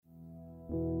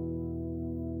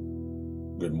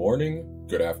Good morning,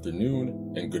 good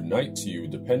afternoon, and good night to you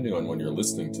depending on when you're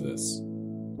listening to this.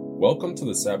 Welcome to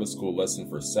the Sabbath School lesson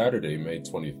for Saturday, May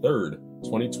 23rd,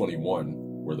 2021,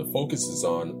 where the focus is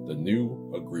on the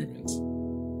new agreement.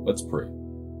 Let's pray.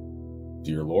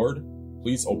 Dear Lord,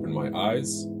 please open my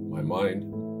eyes, my mind,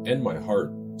 and my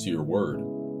heart to your word.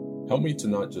 Help me to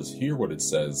not just hear what it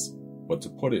says, but to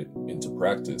put it into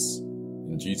practice.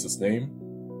 In Jesus' name,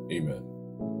 amen.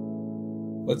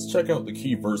 Let's check out the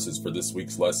key verses for this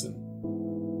week's lesson.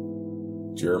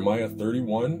 Jeremiah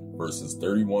 31, verses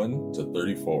 31 to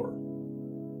 34.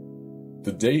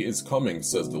 The day is coming,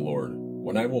 says the Lord,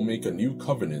 when I will make a new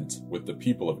covenant with the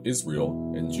people of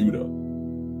Israel and Judah.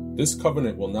 This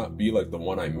covenant will not be like the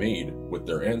one I made with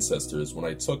their ancestors when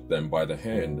I took them by the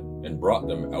hand and brought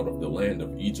them out of the land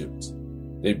of Egypt.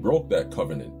 They broke that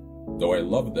covenant, though I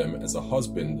loved them as a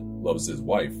husband loves his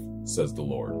wife, says the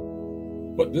Lord.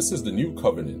 But this is the new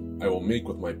covenant I will make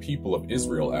with my people of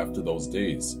Israel after those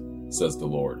days, says the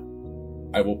Lord.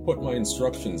 I will put my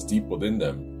instructions deep within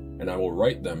them, and I will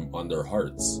write them on their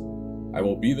hearts. I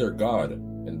will be their God,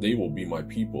 and they will be my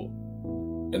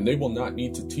people. And they will not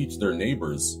need to teach their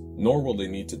neighbors, nor will they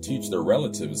need to teach their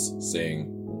relatives,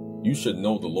 saying, You should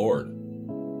know the Lord.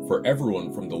 For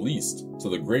everyone from the least to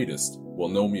the greatest will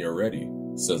know me already,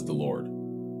 says the Lord.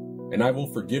 And I will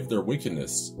forgive their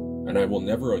wickedness, and I will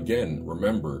never again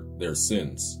remember their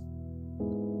sins.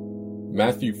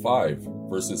 Matthew 5,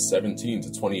 verses 17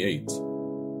 to 28.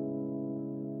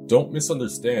 Don't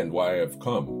misunderstand why I have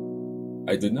come.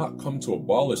 I did not come to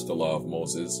abolish the law of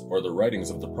Moses or the writings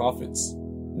of the prophets.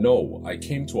 No, I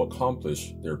came to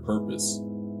accomplish their purpose.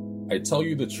 I tell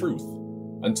you the truth,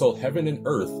 until heaven and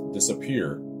earth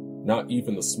disappear, not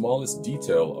even the smallest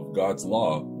detail of God's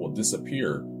law will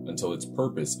disappear until its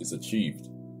purpose is achieved.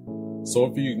 So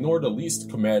if you ignore the least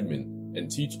commandment and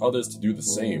teach others to do the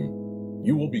same,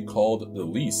 you will be called the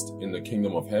least in the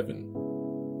kingdom of heaven.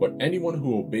 But anyone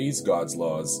who obeys God's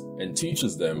laws and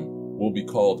teaches them will be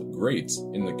called great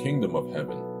in the kingdom of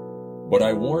heaven. But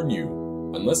I warn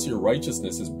you, unless your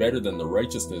righteousness is better than the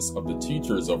righteousness of the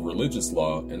teachers of religious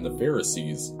law and the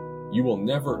Pharisees, you will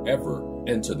never ever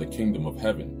enter the kingdom of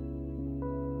heaven.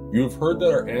 You have heard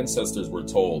that our ancestors were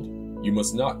told, You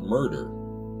must not murder.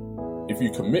 If you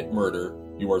commit murder,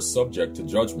 you are subject to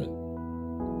judgment.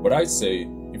 But I say,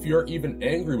 if you are even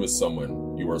angry with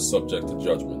someone, you are subject to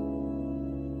judgment.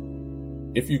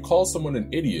 If you call someone an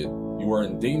idiot, you are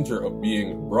in danger of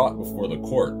being brought before the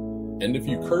court. And if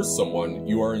you curse someone,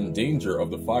 you are in danger of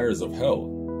the fires of hell.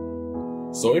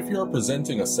 So if you are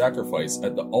presenting a sacrifice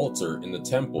at the altar in the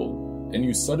temple, and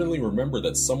you suddenly remember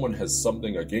that someone has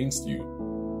something against you,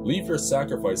 leave your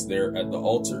sacrifice there at the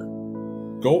altar.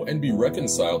 Go and be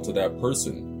reconciled to that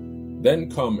person. Then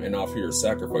come and offer your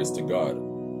sacrifice to God.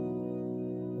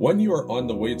 When you are on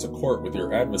the way to court with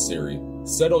your adversary,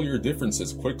 settle your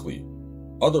differences quickly.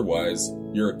 Otherwise,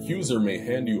 your accuser may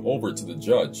hand you over to the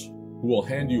judge, who will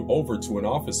hand you over to an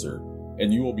officer,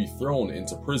 and you will be thrown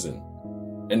into prison.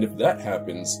 And if that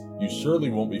happens, you surely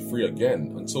won't be free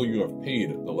again until you have paid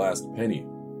the last penny.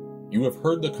 You have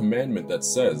heard the commandment that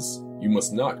says, You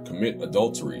must not commit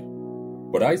adultery.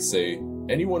 But I say,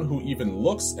 anyone who even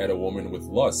looks at a woman with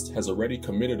lust has already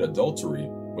committed adultery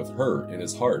with her in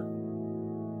his heart.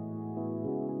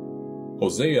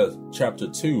 Hosea chapter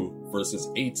 2, verses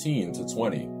 18 to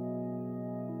 20.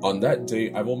 On that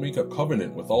day I will make a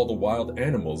covenant with all the wild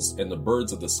animals and the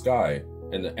birds of the sky,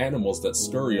 and the animals that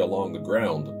scurry along the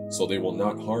ground, so they will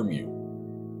not harm you.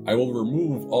 I will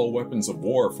remove all weapons of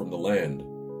war from the land,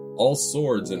 all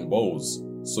swords and bows,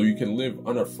 so you can live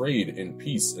unafraid in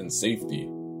peace and safety.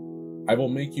 I will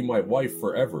make you my wife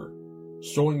forever,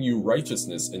 showing you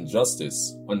righteousness and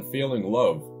justice, unfailing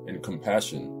love and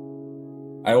compassion.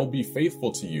 I will be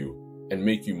faithful to you and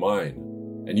make you mine,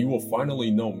 and you will finally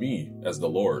know me as the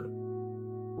Lord.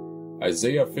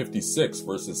 Isaiah 56,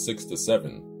 verses 6 to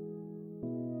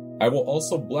 7. I will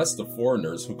also bless the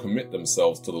foreigners who commit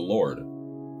themselves to the Lord,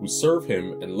 who serve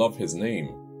him and love his name,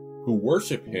 who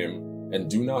worship him and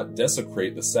do not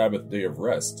desecrate the Sabbath day of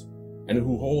rest, and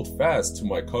who hold fast to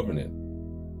my covenant.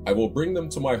 I will bring them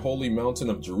to my holy mountain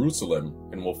of Jerusalem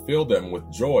and will fill them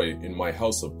with joy in my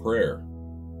house of prayer.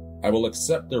 I will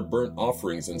accept their burnt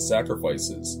offerings and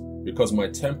sacrifices, because my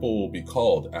temple will be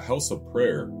called a house of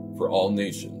prayer for all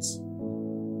nations.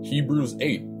 Hebrews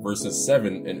 8, verses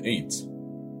 7 and 8.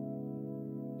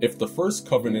 If the first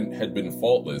covenant had been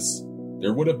faultless,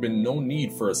 there would have been no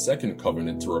need for a second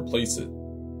covenant to replace it.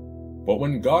 But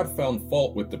when God found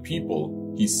fault with the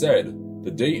people, he said, The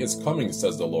day is coming,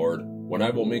 says the Lord, when I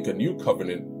will make a new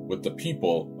covenant with the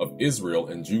people of Israel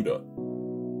and Judah.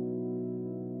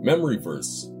 Memory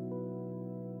verse.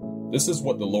 This is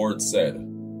what the Lord said.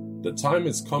 The time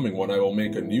is coming when I will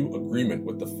make a new agreement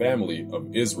with the family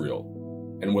of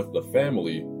Israel and with the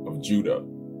family of Judah.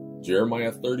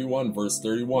 Jeremiah 31 verse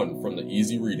 31 from the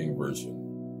Easy Reading Version.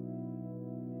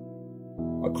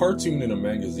 A cartoon in a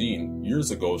magazine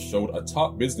years ago showed a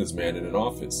top businessman in an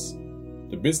office.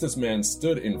 The businessman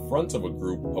stood in front of a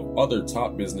group of other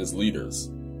top business leaders.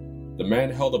 The man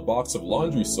held a box of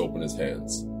laundry soap in his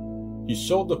hands. He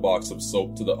showed the box of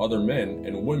soap to the other men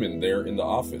and women there in the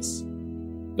office.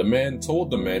 The man told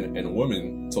the men and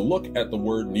women to look at the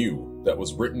word new that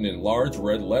was written in large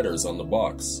red letters on the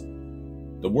box.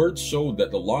 The word showed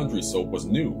that the laundry soap was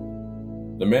new.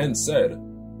 The man said,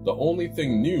 "The only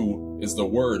thing new is the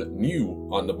word new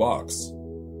on the box.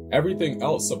 Everything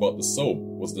else about the soap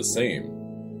was the same."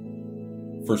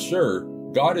 For sure,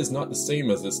 God is not the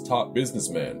same as this top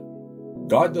businessman.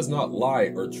 God does not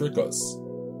lie or trick us.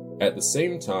 At the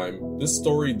same time, this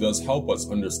story does help us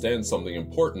understand something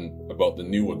important about the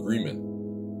new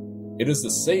agreement. It is the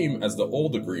same as the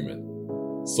old agreement.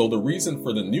 So the reason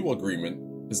for the new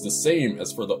agreement is the same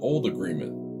as for the old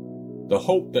agreement. The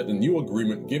hope that the new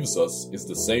agreement gives us is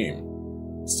the same.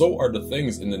 So are the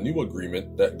things in the new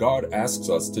agreement that God asks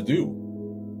us to do.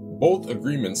 Both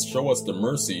agreements show us the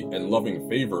mercy and loving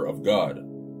favor of God.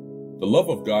 The love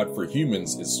of God for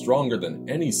humans is stronger than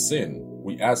any sin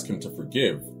we ask Him to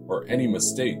forgive or any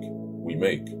mistake we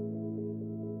make.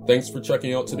 Thanks for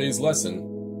checking out today's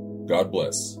lesson. God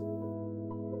bless.